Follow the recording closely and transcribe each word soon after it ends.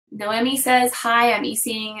Noemi says, hi, I'm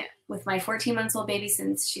ECing with my 14 months old baby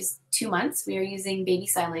since she's 2 months. We are using baby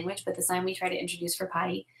sign language, but the sign we try to introduce for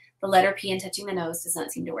potty, the letter P and touching the nose, does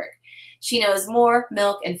not seem to work. She knows more,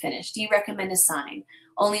 milk, and finish. Do you recommend a sign?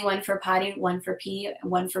 Only one for potty, one for pee,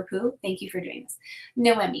 and one for poo? Thank you for doing this.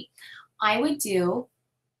 Noemi, I would do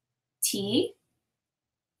T.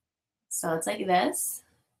 So it's like this,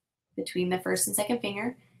 between the first and second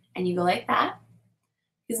finger, and you go like that.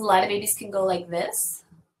 Because a lot of babies can go like this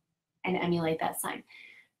and emulate that sign.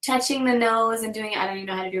 Touching the nose and doing it, I don't even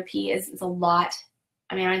know how to do a P, is a lot.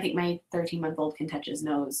 I mean, I don't think my 13-month-old can touch his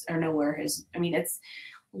nose or know where his, I mean, it's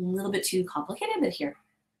a little bit too complicated, but here,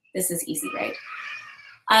 this is easy, right?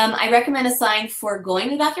 I recommend a sign for going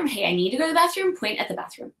to the bathroom. Hey, I need to go to the bathroom, point at the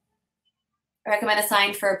bathroom. I recommend a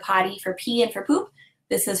sign for potty, for pee and for poop.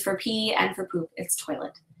 This is for pee and for poop, it's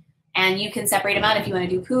toilet. And you can separate them out if you want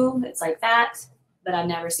to do poo, it's like that. But I've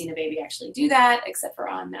never seen a baby actually do that, except for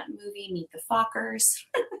on that movie, Meet the Fockers.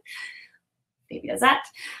 Baby does that.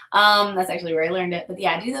 That's actually where I learned it. But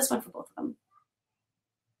yeah, do this one for both of them.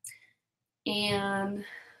 And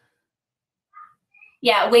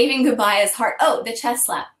yeah, waving goodbye is hard. Oh, the chest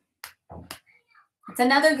slap. That's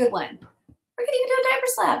another good one. We could even do a diaper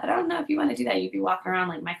slap, but I don't know if you want to do that. You'd be walking around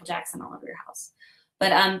like Michael Jackson all over your house.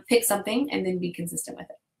 But pick something and then be consistent with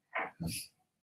it.